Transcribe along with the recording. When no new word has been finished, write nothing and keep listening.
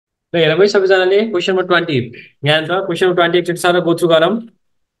ल हेरौँ है सबैजनाले क्वेसन नम्बर 20 यहाँ छ क्वेसन नम्बर 20 एकचोटि सर गो थ्रु गरौँ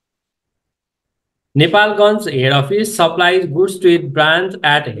Nepalganj head office supplies goods to its branch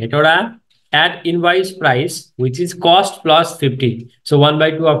at Hetauda at invoice price which is cost plus 50. So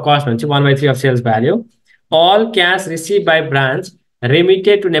 1/2 of cost भन्छ 1/3 of sales value. All cash received by branch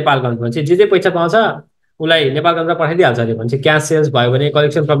remitted to Nepalganj भन्छ जे पैसा पाउँछ उसलाई नेपालगञ्जमा पठाइदिइहाल्छ अरे भन्छ cash sales भयो भने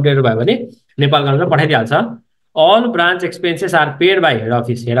कलेक्सन फ्रम डेटर भयो भने नेपालगञ्जमा पठाइदिइहाल्छ all branch expenses are paid by head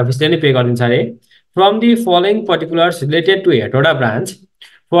office ले नै पे गरिदिन्छ अरे from the following particulars related to Hetauda branch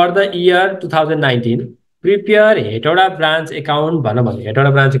for the year 2019 prepare Hetauda branch account भन भन्यो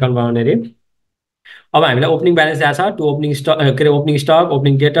Hetauda branch account बनाउने रे अब हामीलाई ओपनिङ ब्यालेन्स दिएको छ टु ओपनिङ स्टक के अरे opening stock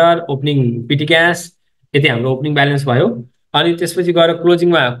opening debtor opening PT cash यति हाम्रो ओपनिङ ब्यालेन्स भयो अनि त्यसपछि गएर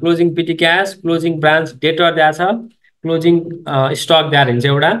closing PT cash closing branch debtor दिएको छ क्लोजिङ स्टक दिएर हुन्छ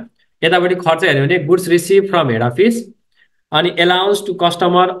एउटा यतापट्टि खर्च हेर्यो भने goods receive from head office अनि allowance to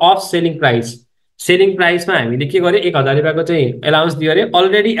customer of selling price selling प्राइसमा हामीले के गर्यो 1000 रुपियाँको चाहिँ एलाउन्स दियो अरे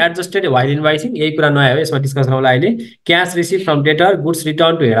अलरेडी एडजस्टेड वाइल इन्भाइसिङ यही कुरा नआयो यसमा डिस्कस गरौँला अहिले cash receive from debtor goods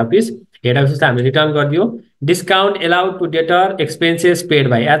return to head अफिसलाई हामीले रिटर्न गरिदियो discount allowed to debtor expenses paid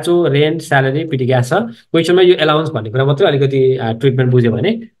by HO rent salary PT cash छ क्वेसनमा यो एलाउन्स भन्ने कुरा मात्रै अलिकति ट्रिटमेन्ट बुझ्यो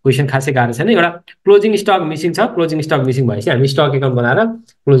भने क्वेसन खासै गाह्रो छैन एउटा क्लोजिङ स्टक मिसिङ छ क्लोजिङ स्टक मिसिङ भएपछि हामी स्टक एकाउन्ट बनाएर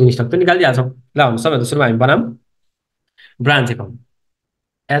क्लोजिङ स्टक त निकालिदिइहाल्छौँ ल हुन्छ सबैभन्दा सुरुमा हामी बनाऊँ ब्रान्च एकाउन्ट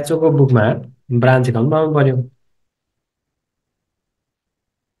एचओको बुकमा ब्रान्च एकाउन्ट बनाउनु पर्यो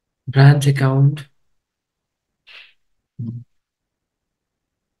ब्रान्च एकाउन्ट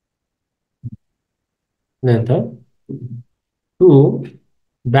त टु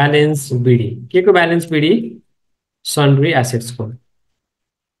ब्यालेन्स बिडी के को balance BD sundry एसेट्सको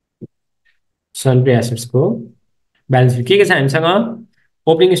balance BD के छ हामीसँग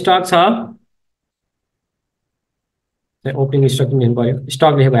ओपनिङ स्टक छ ओपनिङ स्टक लेख्नु पर्यो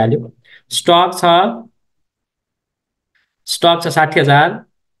स्टक लेखे भइहाल्यो स्टक छ 60,000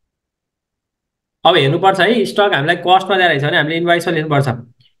 अब हेर्नुपर्छ है स्टक हामीलाई कस्टमा दिएर छ भने हामीले इन्भोइसमा लेख्नुपर्छ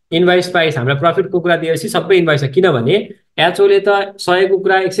इन्भोइस प्राइस हामीलाई प्रफिटको कुरा दिएपछि सबै इन्भोइस छ किनभने एचओले त 100 को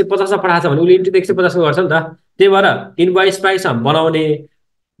कुरा 150 मा पठाएको छ भने उसले इन्ट्री त 150 को गर्छ नि त त्यही भएर इन्भोइस प्राइस बनाउने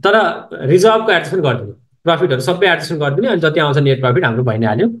तर रिजर्भको एडजस्टमेन्ट गरिदिने प्रफिटहरू सबै एडजस्टमेन्ट गरिदिने अनि जति आउँछ नेट प्रफिट हाम्रो भइ नै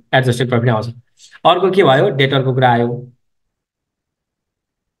हाल्यो एडजस्टेड प्रफिट आउँछ अर्को के भयो डेटरको कुरा आयो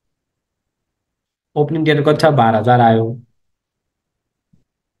ओपनिङ डेटर कति छ 12,000 आयो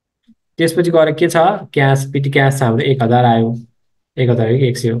त्यसपछि गएर के छ क्यास पिटी क्यास छ हाम्रो 1000 आयो 1000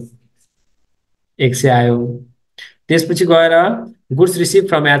 कि 100 हो 100 आयो त्यसपछि गएर गुड्स रिसिभ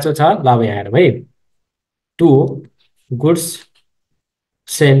फ्रम एचओ छ ल अब यहाँ हेरौँ है टु गुड्स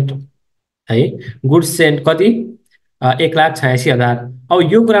सेन्ट है गुड्स सेन्ट कति 1,86,000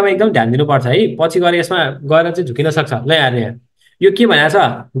 अब यो कुरामा एकदम ध्यान दिनुपर्छ है पछि गएर यसमा गएर चाहिँ झुकिन सक्छ ल यहाँ यो के भनेको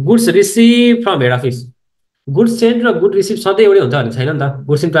छ goods receive from head office goods saint र गुड रिसिभ सधैँ एउटै हुन्छ भन्ने छैन नि त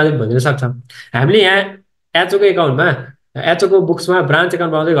गुड्स इन ट्रान्जिट भनिदिन सक्छ हामीले यहाँ एचओको एकाउन्टमा एचओको बुक्समा ब्रान्च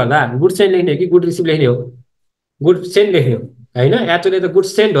एकाउन्ट बनाउँदै गर्दा गुड सेन्ट लेख्ने हो कि गुड रिसिभ लेख्ने हो गुड सेन्ट लेख्ने हो होइन एचओले त गुड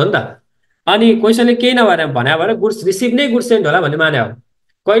सेन्ट हो नि त अनि क्वेसनले केही नभएर भने भएर गुड्स रिसिभ नै गुड सेन्ट होला भन्ने माने हो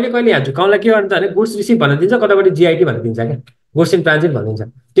कहिले कहिले यहाँ झुकाउनलाई के गर्छ भने गुड्स रिसिभ भनेर दिन्छ कतापट्टि जिआइटी भनेर दिन्छ क्या गुड्स इन ट्रान्जिट भनिदिन्छ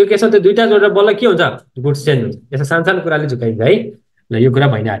त्यो केसमा त दुईटा जोडेर बल्ल के हुन्छ गुड्स सेन्ट हुन्छ यस्तो सानो सानो कुराले झुकाइन्छ है ल यो कुरा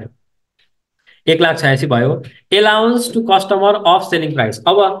भइ नै हाल्यो 1,86,000 भयो allowance to customer of selling price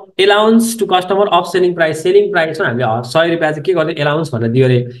अब allowance to customer of selling प्राइसमा हामीले 100 रुपियाँ चाहिँ के गर्ने एलाउन्स भनेर दियो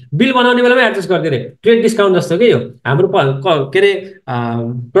अरे बिल बनाउने बेलामा एडजस्ट गरिदियो अरे ट्रेड डिस्काउन्ट जस्तो के यो हाम्रो के अरे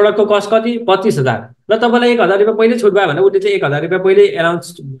प्रोडक्टको कस्ट कति 25,000 ल तपाईँलाई 1,000 रुपियाँ पहिले छुट भयो भने उसले चाहिँ 1,000 रुपियाँ पहिले एलाउन्स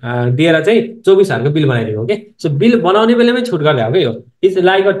दिएर चाहिँ 24,000 को बिल बनाइदिएको के सो बिल बनाउने बेलामै छुट गरिदियो क्या यो it's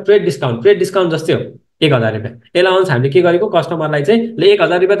like a trade discount जस्तै हो 1,000 रुपियाँ एलाउन्स हामीले के गरेको कस्टमरलाई चाहिँ ल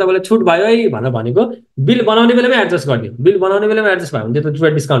 1,000 रुपियाँ तपाईँलाई छुट भयो है भनेर भनेको बिल बनाउने बेलामै एडजस्ट गरिदियो बिल बनाउने बेलामा एडजस्ट भयो भने त्यो त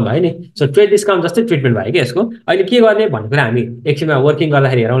ट्रेड डिस्काउन्ट भयो नि सो ट्रेड डिस्काउन्ट जस्तै ट्रिटमेन्ट भयो कि यसको अहिले के गर्ने भन्ने कुरा हामी एकछिनमा वर्किङ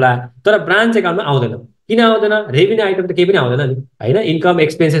गर्दाखेरि हेरौँला तर ब्रान्च एकाउन्टमा आउँदैन किन आउँदैन रेभिन्यू आइटम त केही पनि आउँदैन नि होइन इन्कम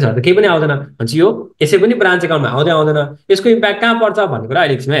एक्सपेन्सेसहरू त केही पनि आउँदैन भन्छ यो यसै पनि ब्रान्च एकाउन्टमा आउँदैन यसको इम्प्याक्ट कहाँ पर्छ भन्ने कुरा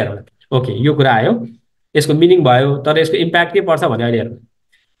अहिले एकछिनमा हेरौँला ओके यो कुरा आयो यसको मिनिङ भयो तर यसको इम्प्याक्ट के पर्छ भने अहिले हेरौँ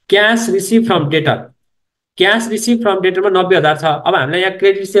cash receive from debtor cash receive from डेटरमा 90,000 छ अब हामीलाई यहाँ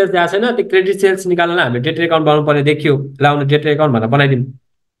क्रेडिट सेल्स दिएको छैन त्यो क्रेडिट सेल्स निकाल्नलाई हामीले डेटर एकाउन्ट बनाउनु पर्ने देखियो ल आउनु डेटर एकाउन्ट भनेर बनाइदिउँ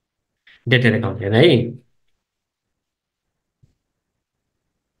डेटर एकाउन्ट हेर्न है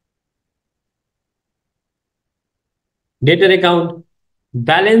डेटर एकाउन्ट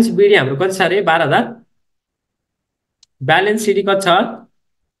ब्यालेन्स बिडी हाम्रो कति छ अरे 12,000 ब्यालेन्स सिडी कति छ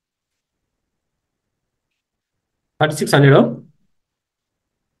 3600 हो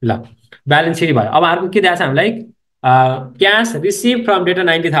ल ब्यालेन्स सिडी भयो अब अर्को के दिएको छ हामीलाई cash receive from debtor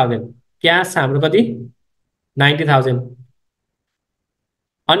 90,000 cash हाम्रो कति 90,000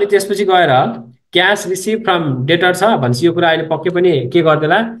 अनि त्यसपछि गएर क्यास रिसिभ फ्रम डेटर छ भनेपछि यो कुरा अहिले पक्कै पनि के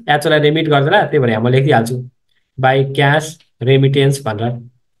गरिदेला एचओलाई रेमिट गरिदेला त्यही भएर म लेखिदिइहाल्छु बाई क्यास रेमिटेन्स भनेर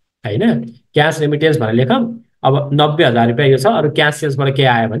होइन क्यास रेमिटेन्स भनेर लेखौँ अब 90,000 रुपियाँ यो छ अरू क्यास सेल्सबाट के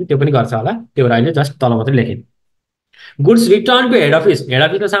आयो भने त्यो पनि गर्छ होला त्यो भएर अहिले जस्ट तल मात्रै लेखेँ गुड्स रिटर्न टु हेड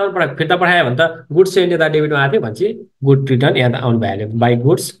अफिसमा सामान पठायो फिर्ता पठायो भने त गुड्स चाहिँ यता डेबिटमा आएको थियो भनेपछि गुड रिटर्न यहाँ आउनु भइहाल्यो बाई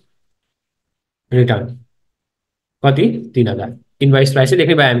गुड्स रिटर्न कति 3,000 इन्भोइस प्राइसै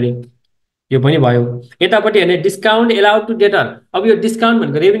लेख्ने भयो हामीले यो पनि भयो यतापट्टि हेर्ने डिस्काउन्ट एलाउड टु डेटर अब यो डिस्काउन्ट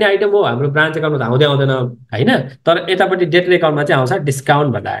भनेको रेभेन्यू आइटम हो हाम्रो ब्रान्च एकाउन्टमा त आउँदैन होइन तर यतापट्टि डेटर एकाउन्टमा चाहिँ आउँछ डिस्काउन्ट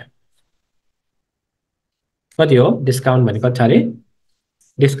भन्दा आयो कति हो डिस्काउन्ट भनेको कति छ अरे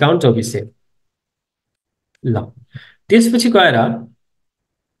डिस्काउन्ट 2400 ल त्यसपछि गएर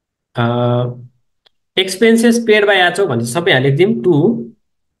एक्सपेन्सेस पेड बाई एचओ भने सबै यहाँ लेखिदिउँ टु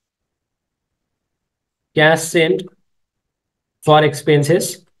क्यास सेन्ड फर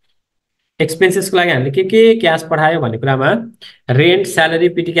एक्सपेन्सेसको लागि हामीले के क्यास पठायो भन्ने कुरामा रेन्ट स्यालेरी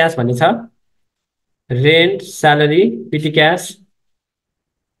पिटी क्यास भन्ने छ रेन्ट स्यालेरी पिटी क्यास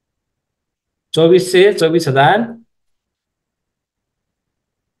 2400 24,000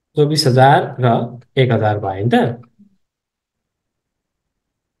 24,000 र 1,000 भयो नि त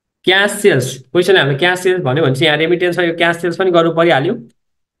क्यास सेल्स क्वेसनले हामीले क्यास सेल्स भन्यो भने चाहिँ यहाँ रेमिटेन्समा यो क्यास सेल्स पनि गर्नु परिहाल्यो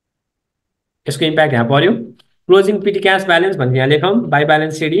यसको इम्प्याक्ट यहाँ पर्यो क्लोजिङ पिटी क्यास ब्यालेन्स भन्ने यहाँ लेखौँ by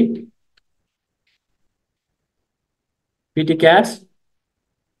balance CD PT cash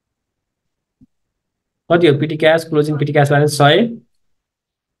कति हो PT cash closing PT cash balance 100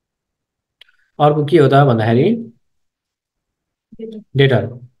 अर्को के हो त भन्दाखेरि डेटर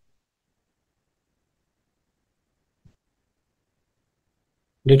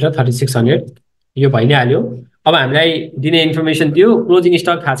डेटर 3600 यो भइ नै हाल्यो अब हामीलाई दिने इन्फर्मेसन दियो क्लोजिङ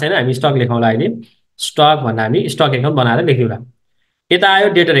स्टक थाहा छैन हामी स्टक लेखौँला अहिले स्टक भन्दा हामी स्टक एकाउन्ट बनाएर लेख्यौँला यता आयो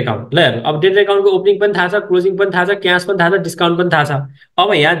डेटर एकाउन्ट ल हेर्नु अब डेटर एकाउन्टको ओपनिङ पनि थाहा छ क्लोजिङ पनि थाहा छ क्यास पनि थाहा छ डिस्काउन्ट पनि थाहा छ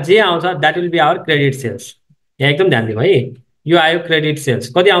अब यहाँ जे आउँछ that will be our credit sales यहाँ एकदम ध्यान दिउँ है यो आयो क्रेडिट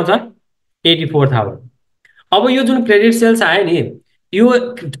सेल्स कति आउँछ 84,000 अब यो जुन क्रेडिट सेल्स आयो नि यो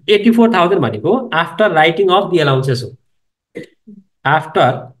 84,000 भनेको आफ्टर राइटिङ अफ दि एलाउन्सेस हो आफ्टर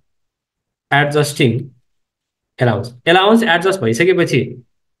एडजस्टिङ एलाउन्स एडजस्ट भइसकेपछि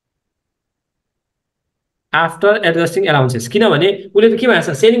आफ्टर एडजस्टिङ एलाउन्सेस किनभने उसले त के भनेको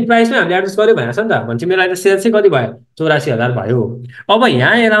छ सेलिङ प्राइसमै हामीले एडजस्ट गर्यो भनेको छ नि त भनेपछि मेरो अहिले सेल्स चाहिँ कति भयो 84,000 भयो अब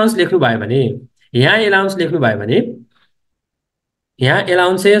यहाँ एलाउन्स लेख्नु भयो भने यहाँ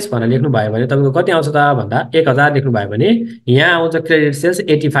एलाउन्सेस भनेर लेख्नु भयो भने तपाईँको कति आउँछ त भन्दा 1,000 लेख्नु भयो भने यहाँ आउँछ क्रेडिट सेल्स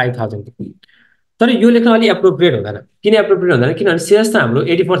 85,000 तर यो लेख्न अलि एप्रोप्रिएट हुँदैन किन एप्रोप्रिएट हुँदैन किनभने सेल्स त हाम्रो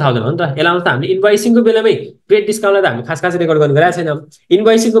 84,000 हो नि त एलाउन्स त हामीले इन्भोइसिङको बेलामै पेड डिस्काउन्टलाई त हामीले खास रेकर्ड गर्नु गएको छैनौँ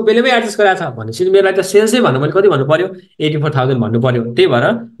इन्भोइसिङको बेलामै एडजस्ट गरेको छ भनेपछि मेरो लागि त सेल्सै भन्नु मैले कति भन्नु पर्यो 84,000 भन्नु पर्यो त्यही भएर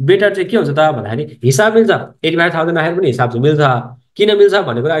बेटर चाहिँ के हुन्छ त भन्दाखेरि हिसाब मिल्छ 85,000 राखेर पनि हिसाब चाहिँ मिल्छ किन मिल्छ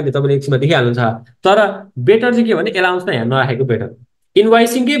भन्ने कुरा अहिले तपाईँले एकछिनमा देखिहाल्नुहुन्छ तर बेटर चाहिँ के भने एलाउन्स त यहाँ नराखेको बेटर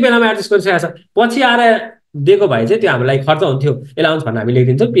इन्भोइसिङकै बेलामा एडजस्ट गरिसकेको छ पछि आएर दिएको भए चाहिँ त्यो हामीलाई खर्च हुन्थ्यो एलाउन्स भनेर हामी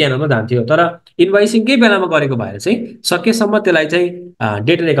लेखिदिन्छौँ पिएनलमा जान्थ्यो तर इन्भोइसिङकै बेलामा गरेको भएर चाहिँ सकेसम्म त्यसलाई चाहिँ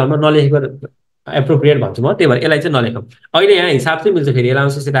डेटर एकाउन्टमा नलेखेको एप्रोप्रिएट भन्छु म त्यही भएर यसलाई चाहिँ नलेखौँ अहिले यहाँ हिसाब चाहिँ मिल्छ फेरि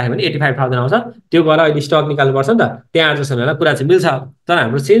एलाउन्सेस राख्यो भने 85,000 आउँछ त्यो गएर अहिले स्टक निकाल्नुपर्छ नि त त्यहाँ एडजस्ट हुनेलाई कुरा चाहिँ मिल्छ तर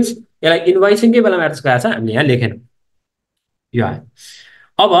हाम्रो सिन्स यसलाई इन्भोइसिङकै बेलामा एडजस्ट गराएको छ हामीले यहाँ लेखेनौँ यो आयो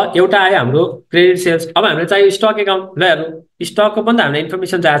अब एउटा आयो हाम्रो क्रेडिट सेल्स अब हामीलाई चाहियो स्टक एकाउन्ट ल हेर्नु स्टकको पनि त हामीलाई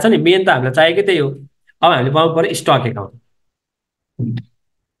इन्फर्मेसन चाहिएको छ नि मेन त हामीलाई चाहिएकै त्यही हो अब हामीले बनाउनु पर्यो स्टक एकाउन्ट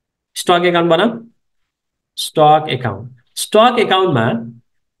बनाऊ स्टक एकाउन्टमा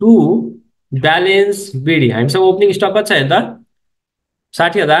टु ब्यालेन्स बिडी हामीसँग ओपनिङ स्टक कति छ हेर्नु त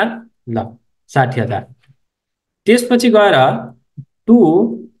 60,000 ल 60,000 त्यसपछि गएर टु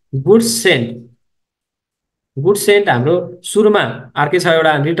गुड्स सेन्ट हाम्रो सुरुमा अर्कै छ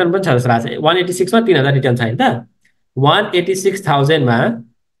एउटा रिटर्न पनि छ जस्तो लाग्छ 186 मा 3,000 रिटर्न छ हैन त 186,000 मा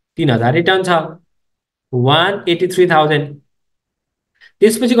 3,000 रिटर्न छ 183,000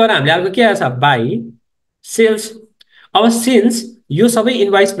 त्यसपछि गएर हामीले अर्को के आछ बाई सेल्स अब सिन्स यो सबै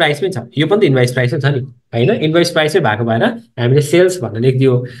इन्भोइस प्राइसमै छ यो पनि त इन्भोइस प्राइसमै छ नि हैन इन्भोइस प्राइसमै भएको भएर हामीले सेल्स भनेर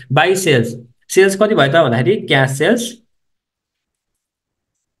लेखिदियो बाई सेल्स कति भयो त भन्दाखेरि क्यास सेल्स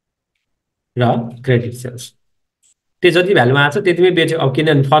र क्रेडिट सेल्स त्यो जति भ्यालुमा आछ त्यतिमै बेच्यो अब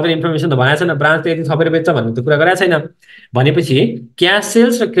किनभने फर्दर इन्फर्मेसन त भनेको छैन ब्रान्च त यति थपेर बेच्छ भन्ने त कुरा गरेको छैन भनेपछि क्यास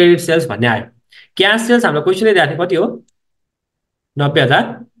सेल्स र क्रेडिट सेल्स भन्ने आयो क्यास सेल्स हाम्रो क्वेसनले दिएको थियो कति हो 90,000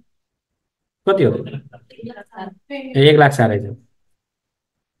 कति हो 1,04,000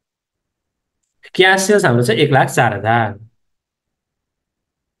 क्यास सेल्स हाम्रो चाहिँ 1,04,000।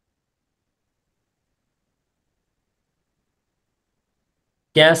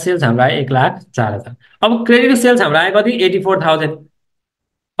 क्यास सेल्स हाम्रो आयो 1,04,000। अब क्रेडिट सेल्स हाम्रो आयो कति 84,000।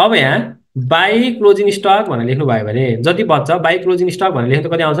 अब यहाँ बाई क्लोजिङ स्टक भनेर लेख्नु भयो भने जति बच्छ बाई क्लोजिङ स्टक भनेर लेख्नु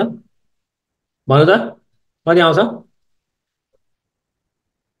कति आउँछ भन्नु त कति आउँछ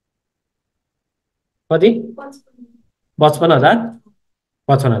कति 55,000।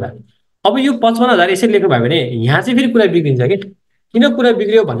 55,000। अब यो 55,000 यसरी लेख्नु भयो भने यहाँ चाहिँ फेरि कुरा बिग्रिन्छ कि किन कुरा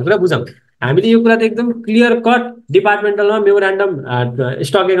बिग्रियो भन्ने कुरा बुझौँ। हामीले यो कुरा त एकदम क्लियर कट डिपार्टमेन्टलमा मेमोरान्डम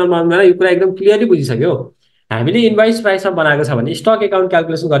स्टक एकाउन्टमा यो कुरा एकदम क्लियरली बुझिसक्यो। हामीले इन्भोइस प्राइसमा बनाएको छ भने स्टक एकाउन्ट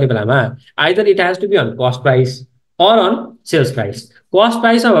क्यालकुलेसन गर्ने बेलामा either it has to be on cost price or on sales price. Cost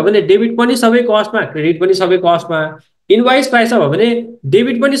प्राइसमा भयो भने डेबिट पनि सबै कस्टमा क्रेडिट पनि सबै कस्टमा। इन्भोइस प्राइसमा भयो भने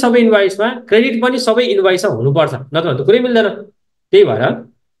डेबिट पनि सबै इन्भोइसमा क्रेडिट पनि सबै इन्भोइसमा हुनुपर्छ नत्र भने त कुरै मिल्दैन। त्यही भएर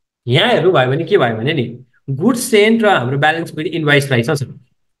यहाँ हेर्नुभयो भने के भयो भने नि गुड्स सेन्ट र हाम्रो ब्यालेन्स बिट इन्भोइस प्राइसमा छ।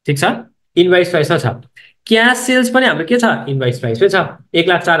 ठिक छ इन्भोइस प्राइसमा छ। क्यास सेल्स पनि हाम्रो के छ इन्भोइस प्राइसमै छ।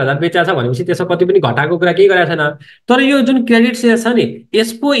 1,04,000 बेचेको छ भनेपछि त्यसमा कति पनि घटाएको कुरा केही गरेको छैन। तर यो जुन क्रेडिट सेल्स छ नि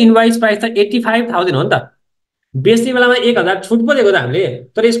यसको इन्भोइस प्राइस त 85,000 हो नि त। बेच्ने बेलामा 1,000 छुट पो दिएको त हामीले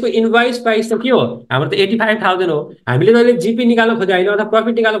तर यसको इन्भोइस प्राइस त के हो हाम्रो त 85,000 हो। हामीले अहिले जिपी निकाल्न खोजे होइन अथवा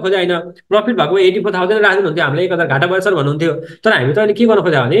प्रफिट निकाल्न खोजे होइन। प्रफिट भएको 84,000 राख्नुहुन्थ्यो हामीले 1,000 घाटा भयो सर भन्नुहुन्थ्यो। तर हामी त अहिले के गर्न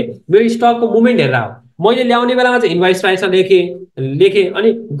खोज्यो भने मेरो स्टकको मुभमेन्ट हेरेर हो। मैले ल्याउने बेलामा चाहिँ इन्भोइस प्राइसमा लेखेँ अनि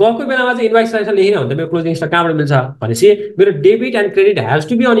गएको बेलामा चाहिँ इन्भोइस प्राइसमा लेखेन भने त मेरो क्लोजिङ स्टक कहाँबाट मिल्छ भनेपछि मेरो debit and credit has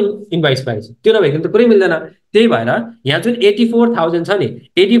to be on invoice price. त्यो नभइकन त कुरै मिल्दैन। त्यही भएर यहाँ जुन 84,000 छ नि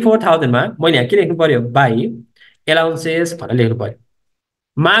 84,000मा मैले यहाँ के लेख्नु पर्यो बाई एलाउन्सेस भनेर लेख्नु पर्यो।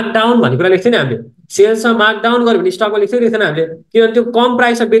 मार्कडाउन भन्ने कुरा लेख्छ नि हामीले सेल्समा मार्कडाउन गर्यो भने स्टकमा लेख्दै रहेछन् हामीले किनभने त्यो कम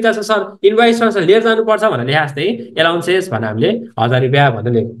प्राइसमा बेचा छ सर इन्भोइस प्राइसमा लिएर जानुपर्छ भनेर लेखे जस्तै एलाउन्सेस भनेर हामीले 1,000 रुपियाँ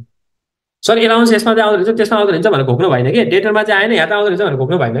भनेर लेख्यौँ। सर एलाउन्स यसमा चाहिँ आउँदो रहेछ त्यसमा आउँदो रहेछ भनेर घोक्नु भएन कि डेटरमा चाहिँ आएन यहाँ त आउँदो रहेछ भनेर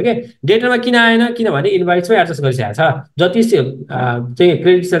घोक्नु भएन कि डेटरमा किन आएन किनभने इन्भोइसमै एडजस्ट गरिसकेको छ। जति चाहिँ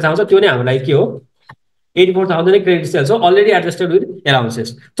क्रेडिट सेल्स आउँछ त्यो नै हामीलाई के हो 84,000 क्रेडिट सेल्स हो अलरेडी एडजस्टेड विथ एलाउन्सेस।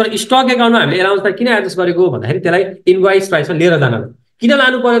 तर स्टक एकाउन्टमा हामीले एलाउन्सलाई किन एडजस्ट गरेको भन्दाखेरि त्यसलाई इन्भोइस प्राइसमा लिएर जान किन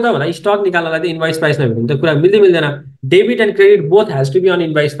लानु पर्यो त भन्दा स्टक निकाल्नलाई त इन्भोइस प्राइसमा भने त कुरा मिल्दै मिल्दैन। Debit and credit both has to be on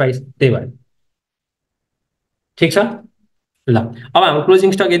invoice price त्यही भएर। ठिक छ ल अब हाम्रो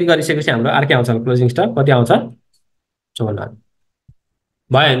क्लोजिङ स्टक यदि गरिसकेपछि हाम्रो अर्कै आउँछ क्लोजिङ स्टक कति आउँछ 54,000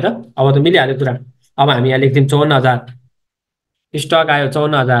 भयो नि त। अब त मिलिहाल्यो कुरा। अब हामी यहाँ लेख्दिउँ 54,000 स्टक आयो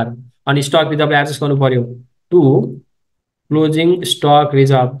 54,000 अनि स्टक रिजर्भले एडजस्ट गर्नु पर्यो to closing stock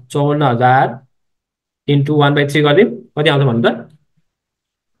reserve 54,000 into 1/3 गरिदिउँ कति आउँछ भन्नु त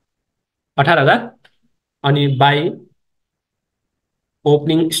 18,000 अनि बाई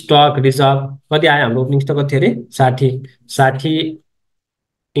ओपनिङ स्टक रिजर्भ कति आयो हाम्रो ओपनिङ स्टक कति अरे 60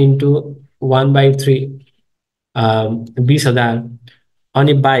 इन्टु 1/3 20,000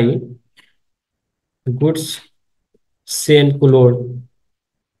 अनि बाई गुड्स सेन्टको लोड।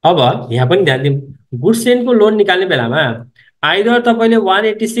 अब यहाँ पनि ध्यान दिउँ गुड्स सेन्टको लोड निकाल्ने बेलामा आइदर तपाईँले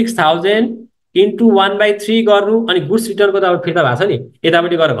 186,000 इन्टु 1/3 गर्नु अनि गुड्स रिटर्नको त अब फिर्ता भएको छ नि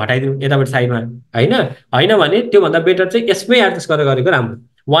यतापट्टि गएर घटाइदिउँ यतापट्टि साइडमा होइन भने त्योभन्दा बेटर चाहिँ यसमै एडजस्ट गरेर गरेको राम्रो।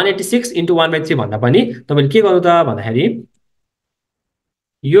 186 इन्टु 1/3 भन्दा पनि तपाईँले के गर्नु त भन्दाखेरि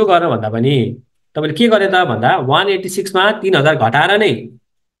यो गर्नु भन्दा पनि तपाईँले के गरे त भन्दा 186 मा 3,000 घटाएर नै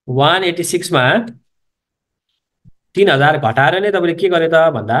 186 मा 3,000 घटाएर नै तपाईँले के गरे त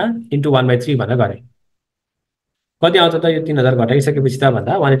भन्दा इन्टु 1/3 भनेर गरे। कति आउँछ त यो 3,000 घटाइसकेपछि त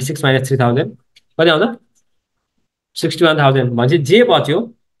भन्दा 186 माइनस 3,000 कति आउँछ 61,000 भनेपछि जे बच्यो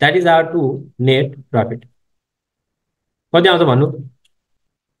that is our to net profit कति आउँछ भन्नु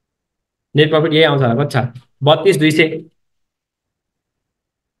नेट प्रफिट यही आउँछ होला कति छ 32,200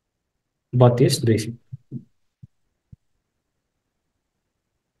 32,200।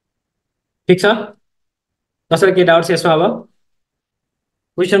 ठिक छ कसरी के डाउट्स यसमा। अब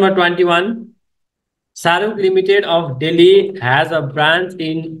question number 21 Saruk Limited of Delhi has a branch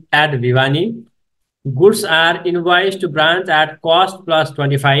in at Bhiwani. Goods are invoiced to branch at cost plus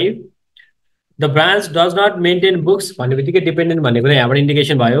 25. The branch does not maintain books भनेबित्तिकै dependent भन्ने कुरा यहाँबाट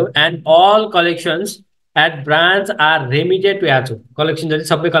इन्डिकेसन भयो and all collections at branch are remitted to HO. Collection जति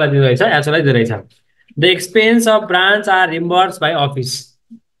सबै कसलाई दिँदैछ HO लाई दिँदैछ। The expense of branch are reimbursed by office.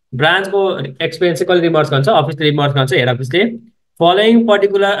 ब्रान्चको expense चाहिँ कसले रिमर्स गर्छ अफिसले रिमर्स गर्छ head अफिसले। Following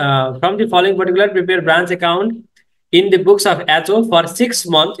particular from the following particular prepare branch account in the books of HO for 6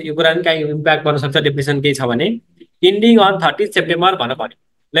 months यो कुरा नि कहीं इम्प्याक्ट गर्न सक्छ डिप्रेसन केही छ भने इन्डिङ अन 30 सेप्टेम्बर भनेर भन्यो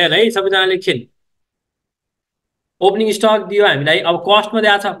ल है सबैजनाले एकछिन। ओपनिङ स्टक दियो हामीलाई अब कस्टमा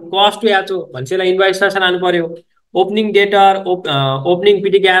दिएको छ कस्ट टु HO भनेपछि यसलाई इन्भोइस प्राइसमा लानु पर्यो opening debtor opening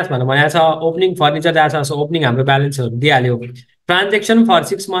PT cash भनेर भनेको छ, ओपनिङ फर्निचर दिएको छ, सो ओपनिङ हाम्रो ब्यालेन्सहरू दिइहाल्यो। ट्रान्जेक्सन फर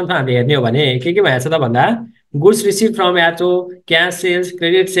 6 मन्थमा हामीले हेर्ने हो भने के भएको छ त भन्दा goods receive from HO, cash sales,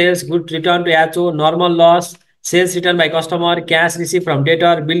 credit sales, good return to HO, normal loss, sales written by customer, cash receive from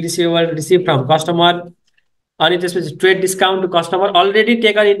debtor, bill receivable receive from customer, अनि त्यसपछि trade discount to customer already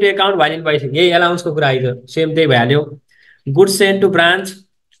taken into account valid भइसक्यो, यही एलाउन्सको कुरा आइज same त्यही भइहाल्यो। Goods send to branch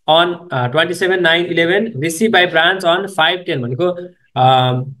on 27/9/11, receive by branch on 5/10 भनेको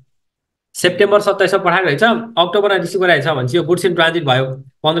September 27 पठाएको रहेछ, अक्टोबरमा रिसिभ गराएको छ भने चाहिँ यो गुड्स इन ट्रान्जिट भयो।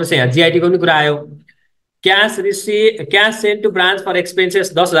 1500 यहाँ जिआइटीको पनि कुरा आयो। Cash send to branch for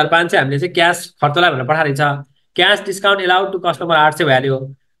expenses 10,500 हामीले चाहिँ क्यास खर्चलाई भनेर पठाएको रहेछ। Cash discount allowed to customer 800 value.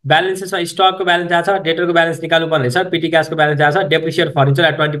 ब्यालेन्सेसमा स्टकको ब्यालेन्स आएको छ, डेटरको ब्यालेन्स निकाल्नु पर्ने रहेछ, पिटी क्यासको ब्यालेन्स आएको छ, depreciate furniture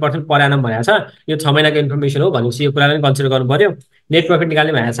at 20% per annum भनेको छ। यो 6 महिनाको इन्फर्मेसन हो भनेपछि यो कुरालाई पनि कन्सिडर गर्नु पर्यो। नेट प्रफिट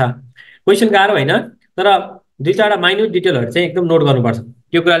निकाल्ने भनेको छ। क्वेसन गाह्रो होइन, तर 2-4 माइन्युट डिटेलहरू चाहिँ एकदम नोट गर्नुपर्छ,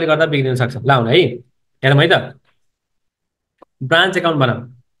 त्यो कुराले गर्दा बिग्रिन सक्छ। ल हुन है, हेरौँ है त। ब्रान्च एकाउन्ट बनाऊ,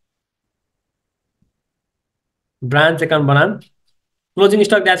 ब्रान्च एकाउन्ट बनाऊ। क्लोजिङ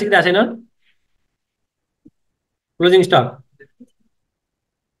स्टक दिएको छ कि दिएको छैन? क्लोजिङ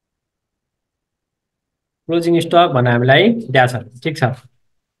स्टक भनेर हामीलाई दिएको छ, ठिक छ।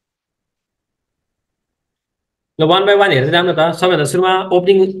 ल 1 बाई 1 हेर्दै जाऊँ न त। सबैभन्दा सुरुमा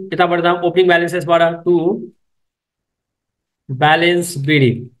ओपनिङ, यताबाट जाऊँ opening ब्यालेन्सेसबाट to balance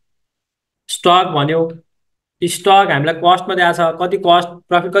BD. Stock भन्यो, स्टक हामीलाई कस्टमा दिएको छ, कति कस्ट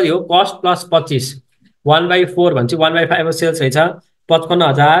प्रफिट कति हो, कस्ट प्लस 25, 1/4 भन्छ, 1/5 सेल्स रहेछ,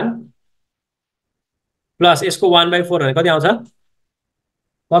 55,000 प्लस यसको 1/4 भने कति आउँछ,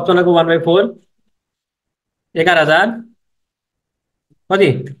 55 को 1/4 11,000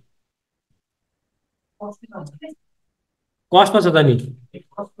 कति कस्टमा छ त नि,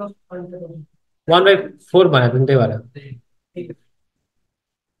 1/4 भनेको नि, त्यही भएर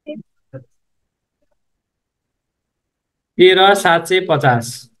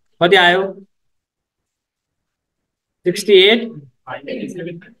 13,750 कति आयो,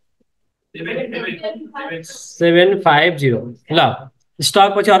 68,750। ल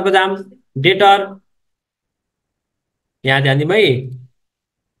स्टक पछि अर्को जाम, डेटर। यहाँ ध्यान दिउँ है,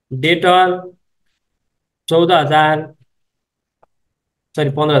 डेटर 14,000 सरी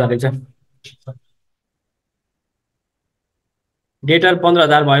 15,000 रहेछ, डेटर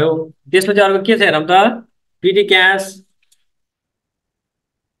 15,000 भयो। त्यसपछि अर्को के छ हेरौँ त, PT cash,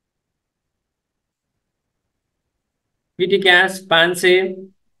 PT cash 500।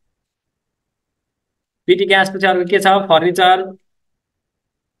 PT cash पछि अर्को के छ, फर्निचर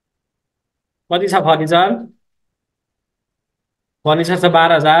कति छ, फर्निचर छ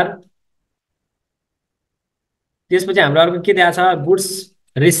 12,000। त्यसपछि हाम्रो अर्को के दिएको छ, गुड्स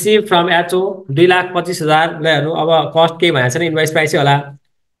रिसिभ फ्रम एचओ 2,25,000। ल हेर्नु, अब कस्ट केही भनेको छैन, इन्भोइस प्राइसै होला।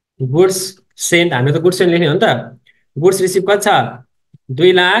 गुड्स सेन्ड, हामीले त गुड्स सेन्ड लेख्ने हो नि त। गुड्स रिसिभ कति छ,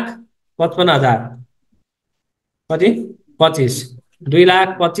 2,55,000 कति 25,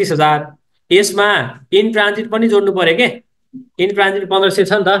 2,25,000। यसमा इन ट्रान्जिट पनि जोड्नु पर्यो के, इन ट्रान्जिट 1500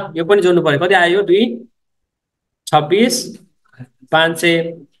 छ नि त, यो पनि जोड्नु पर्यो। कति आयो,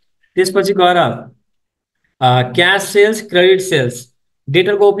 2,26,500। त्यसपछि गएर cash sales, credit sales,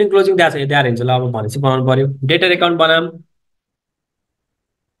 डेटरको opening closing दिएको छ, यो दिएर हुन्छ। ल अब भनेपछि बनाउनु पर्यो, डेटर एकाउन्ट बनाऊँ,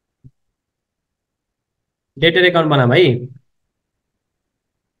 डेटर एकाउन्ट बनाऊँ है।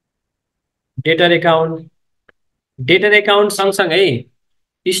 डेटर एकाउन्ट सँगसँगै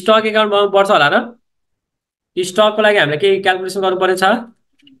स्टक एकाउन्ट बनाउनु पर्छ होला र। स्टकको लागि हामीले केही क्यालकुलेसन गर्नुपर्ने छ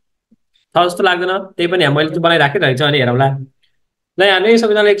जस्तो लाग्दैन, त्यही पनि मैले चाहिँ बनाइराखेको रहेछ, अनि हेरौँला। ल हामीले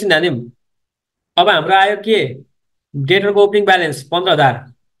सबैजना एकछिन ध्यान दिउँ। अब हाम्रो आयो के, डेटरको opening balance 15,000,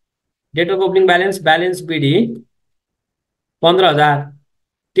 डेटरको opening balance BD 15,000।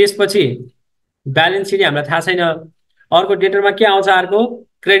 त्यसपछि ब्यालेन्स सिट हामीलाई थाहा छैन। अर्को डेटरमा के आउँछ, अर्को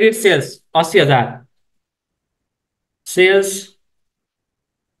क्रेडिट सेल्स 80,000, सेल्स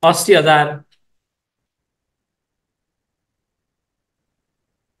 80,000।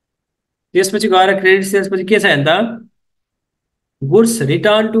 त्यसपछि गएर क्रेडिट सेल्स पछि के छ भने त, गुड्स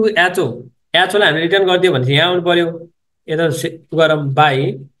रिटर्न टु एचओ, एचओलाई हामीले रिटर्न गरिदियो भने चाहिँ यहाँ आउनु पर्यो, यता गरौँ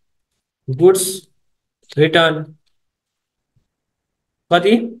बाई गुड्स रिटर्न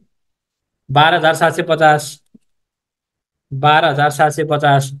कति 12,750,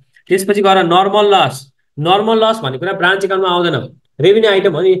 12,750। त्यसपछि गएर नर्मल लस भन्ने कुरा ब्रान्च एकाउन्टमा आउँदैन, रेभिन्यू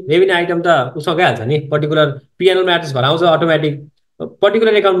आइटम हो नि। रेभिन्यू आइटम त उसमा गइहाल्छ नि, पर्टिकुलर पिएनएल म्याट्रिक्स भएर आउँछ अटोमेटिक,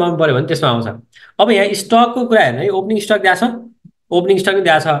 पर्टिकुलर एकाउन्टमा आउनु पर्यो भने त्यसमा आउँछ। अब यहाँ स्टकको कुरा हेर्नु है, ओपनिङ स्टक दिएको छ, ओपनिङ स्टक पनि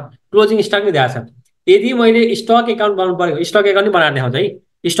दिएको छ, क्लोजिङ स्टक पनि दिएको छ। यदि मैले स्टक एकाउन्ट बनाउनु पर्यो, स्टक एकाउन्ट पनि बनाएर देखाउँछ है।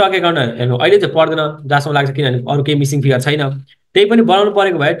 स्टक एकाउन्ट हेर्नु अहिले चाहिँ पर्दैन जहाँसम्म लाग्छ, किनभने अरू केही मिसिङ फिगर छैन। त्यही पनि बनाउनु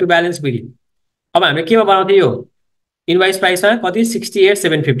परेको भए टु ब्यालेन्स पिडी। अब हामीले केमा बनाउँथ्यो यो इन्भोइस प्राइसमा कति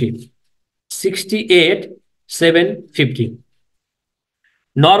 68,750 68,750।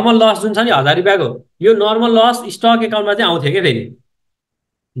 नर्मल लस जुन छ नि 1000 रुपियाँको, यो नर्मल लस स्टक एकाउन्टमा चाहिँ आउँथ्यो क्या फेरि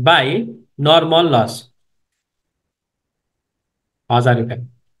बाई नर्मल लस 1000 रुपियाँ।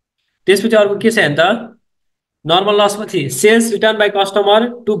 त्यसपछि अर्को के छ हेर्नु त, नर्मल लस पछि sales written by customer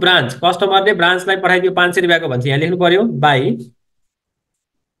to branch, कस्टमरले ब्रान्चलाई पठाइदियो 500 रुपियाँको भन्छ, यहाँ लेख्नु पर्यो बाई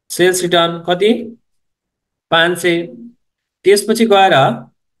सेल्स रिटर्न कति 500। त्यसपछि गएर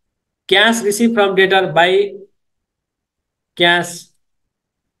cash receive from debtor by cash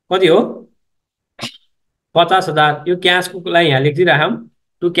कति हो 50,000। यो क्यासको लागि यहाँ लेखिदिइराखौँ,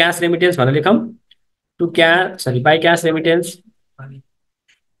 टु क्यास रेमिटेन्स भनेर लेखौँ, to cash sorry by cash remittance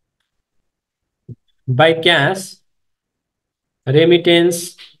by cash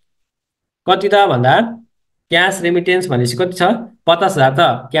remittance कति त भन्दा क्यास रेमिटेन्स भनेपछि कति छ 50,000 त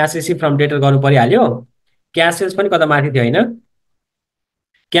क्यास रिसिभ फ्रम डेटर गर्नु परिहाल्यो। क्यास सेल्स पनि कता माथि थियो होइन,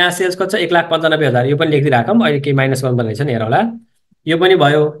 क्यास सेल्स कति छ 1,95,000, यो पनि लेखिदिइराखौँ, अहिले केही माइनस गर्नुपर्ने रहेछ नि हेर होला। यो पनि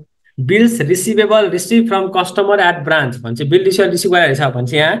भयो। Bills receivable receive from customer at branch भनेपछि बिल रिसिभ गरेर रहेछ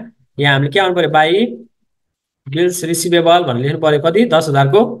भनेपछि यहाँ हामीले के आउनु पर्यो बाई बिल्स रिसिभेबल भनेर लेख्नु पर्यो कति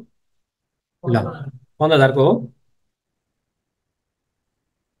 10,000 को ल 15,000 को हो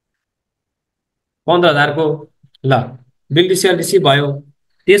 15,000 को ल बिल रिसिभ भयो।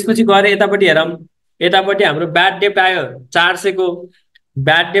 त्यसपछि गएर यतापट्टि हेरौँ, यतापट्टि हाम्रो ब्याड डेप्ट आयो 400 को,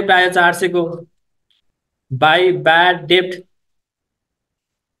 ब्याड डेप्ट आयो 400 को बाई ब्याड डेप्ट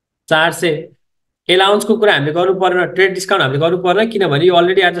 400। एलाउन्सको कुरा हामीले गर्नु पर्दैन, ट्रेड डिस्काउन्ट हामीले गर्नु पर्दैन किनभने यो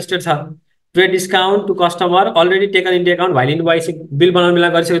अलरेडी एडजस्टेड छ। Trade discount to customer already taken into account भाइल इन्भोइसिङ, बिल बनाउनु बेला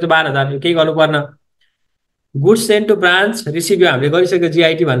गरिसक्यो त 12,000, केही गर्नु पर्दैन। Goods send to branch receive यो हामीले गरिसक्यो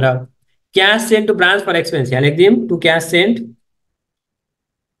जिआइटी भनेर। Cash send to branch for expense यहाँ लेखिदिउँ टु क्यास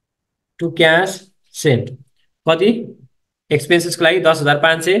सेन्ड कति एक्सपेन्सेसको लागि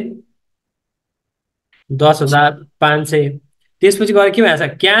 10,500 10,500। त्यसपछि गएर के भन्छ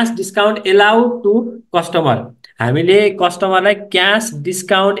cash discount allowed to customer, हामीले कस्टमरलाई क्यास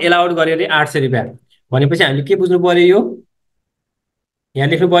डिस्काउन्ट एलाउड गर्यो अरे 800 रुपियाँ भनेपछि हामीले के बुझ्नु पर्यो, यो यहाँ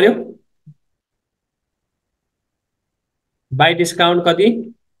लेख्नु पर्यो बाई डिस्काउन्ट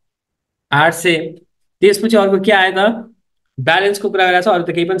कति 800। त्यसपछि अर्को के आयो त ब्यालेन्सको कुरा गरेर छ, अरू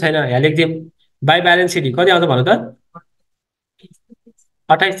त केही पनि छैन, यहाँ लेखिदिउँ बाई ब्यालेन्स सिट कति आउँछ भन्नु त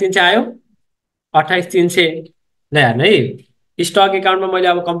 28,300 आयो 28,300। ल हेर्नु है स्टक एकाउन्टमा मैले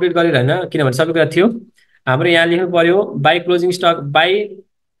अब कम्प्लिट गरेर होइन किनभने सबै कुरा थियो हाम्रो, यहाँ लेख्नु पर्यो by closing stock by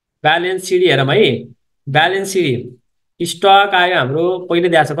balance CD. हेरौँ है ब्यालेन्स सिडी स्टक आयो हाम्रो पहिले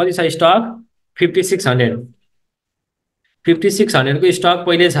दिएको छ कति छ स्टक 5,600 5,600 को स्टक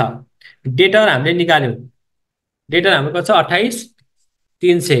पहिले छ। डेटर हामीले निकाल्यौँ, डेटर हाम्रो कति छ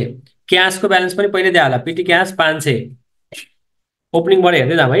 28,300। क्यासको ब्यालेन्स पनि पहिले दियो होला पिटी क्यास 500, ओपनिङबाट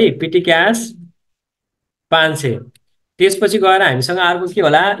हेर्दै जाऊँ है पिटी क्यास 500। त्यसपछि गएर हामीसँग अर्को के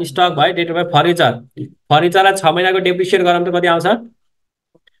होला स्टक भयो डेटर भयो फर्निचर, फर्निचरलाई 6 महिनाको डेप्रिसिएट गरौँ त कति आउँछ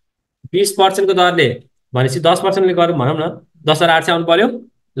 20% को दरले भनेपछि 10%ले गरौँ भनौँ न 10,800 आउनु पर्यो।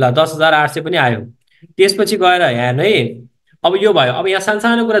 ल 10,800 पनि आयो। त्यसपछि गएर हेर्नु है अब यो भयो। अब यहाँ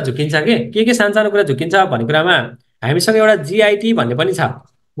सानसानो कुरा झुकिन्छ के सानसानो कुरा झुकिन्छ भन्ने कुरामा हामीसँग एउटा जिआइटी भन्ने पनि छ,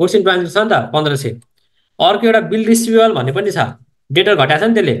 गुड्स इन ट्रान्जिट छ नि त 1,500। अर्को एउटा बिल रिसिभेबल भन्ने पनि छ, डेटर घटाएको छ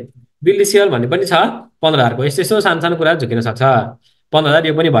नि त्यसले, बिल रिसिभेबल भन्ने पनि छ 15,000 को। यस्तो सानसानो कुरा झुकिन सक्छ 15,000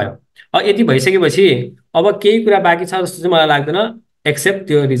 यो पनि भयो। अब यति भइसकेपछि अब केही कुरा बाँकी छ जस्तो चाहिँ मलाई लाग्दैन एक्सेप्ट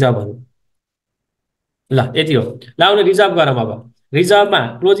त्यो रिजर्भहरू। ल यति हो। ल आउनु रिजर्भ गरौँ। अब रिजर्भमा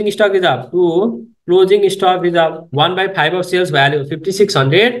closing stock reserve to closing stock reserve 1/5 of cells value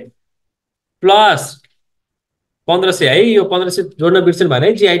 5,600 plus 1,500 है, यो 1,500 जोड्न बिर्सनु भएन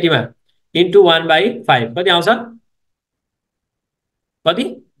है जिआइटीमा इन्टु 1/5 कति आउँछ कति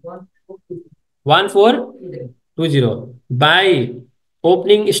 1420 बाई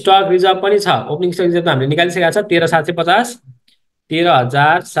ओपनिङ स्टक रिजर्भ पनि छ। ओपनिङ स्टक रिजर्भ त हामीले निकालिसकेका छ 13,750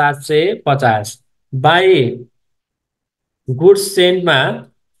 13,750 बाई गुड्स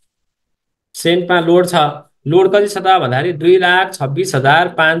सेन्टमा लोड छ, लोड कति छ त भन्दाखेरि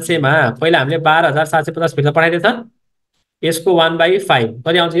 2,26,500 मा पहिला हामीले 12,750 फिर्ता पठाइदिएछ, यसको 1/5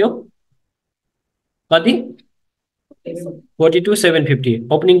 कति आउँछ यो कति 42,750।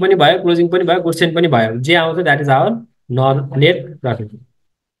 ओपनिङ पनि भयो क्लोजिङ पनि भयो गुड्स सेन्ट पनि भयो, जे आउँछ that is our net profit.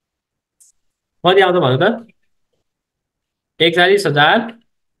 कति आउँछ भन्नु त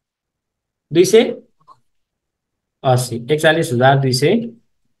 41,280 41,280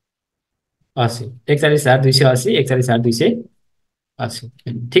 41,280 41,280 अच्छा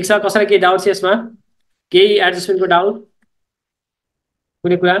ठिक छ, कसैलाई केही डाउट छ यसमा? केही एडजस्टमेन्टको डाउट,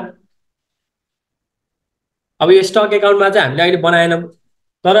 कुनै कुरा? अब यो स्टक एकाउन्टमा चाहिँ हामीले अहिले बनाएनौँ,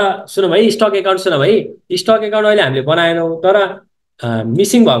 तर सुनौ भाइ, स्टक एकाउन्ट सुन भाइ, स्टक एकाउन्ट अहिले हामीले बनाएनौँ, तर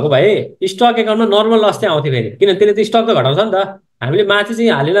मिसिङ भएको भए स्टक एकाउन्टमा नर्मल लस चाहिँ आउँथ्यो फेरि, किनभने त्यसले त स्टक त घटाउँछ नि त। हामीले माथि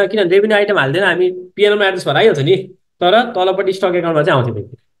चाहिँ हालेन, किनभने रेभेन्यू आइटम हाल्दैन, हामी पिएलमा एड्रेस भएर आइहाल्छ नि, तर तलपट्टि स्टक एकाउन्टमा चाहिँ आउँथ्यो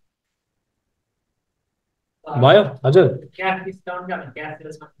फेरि। भयो हजुर?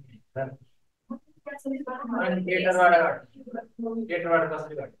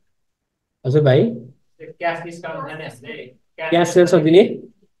 हजुर भाइ, क्यास सेल्समा दिने?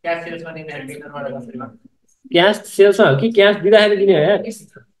 क्यास सेल्समा हो कि क्यास दिँदाखेरि दिने हो?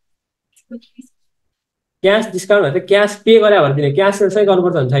 क्यास डिस्काउन्ट भने त क्यास पे गरे भनेर दिने, क्यास सेल्सै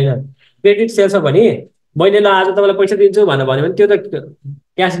गर्नुपर्छ भने छैन। क्रेडिट सेल्स हो भने मैले ल आज तपाईँलाई पैसा दिन्छु भनेर भन्यो भने त्यो त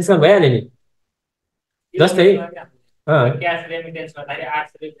क्यास डिस्काउन्ट भइहाल्यो नि। जस्तै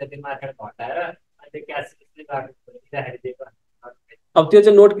अब त्यो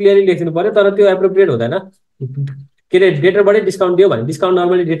चाहिँ नोट क्लियरली लेखिदिनु पर्यो, तर त्यो एप्रोप्रिएट हुँदैन। के अरे डेटरबाटै डिस्काउन्ट दियो भने डिस्काउन्ट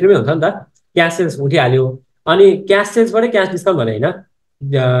नर्मली डेटरमै हुन्छ नि त। क्यास सेल्स उठिहाल्यो, अनि क्यास सेल्सबाटै क्यास डिस्काउन्ट भने होइन,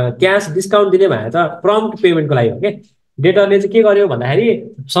 क्यास डिस्काउन्ट दिने भए त प्रम्प्ट पेमेन्टको लागि हो कि। डेटरले चाहिँ के गर्यो भन्दाखेरि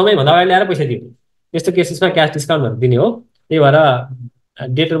समयभन्दा अगाडि ल्याएर पैसा दियो, यस्तो केसेसमा क्यास डिस्काउन्टहरू दिने हो। त्यही भएर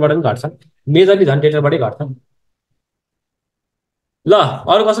डेटरबाट पनि घट्छ, मेजरली झन् डेटरबाटै घट्छ। ल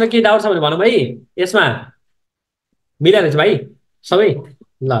अरू कसैलाई केही डाउट छ भने भनौँ है, यसमा मिलाइरहेछ भाइ सबै?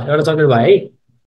 ल एउटा चक्लेट भयो है।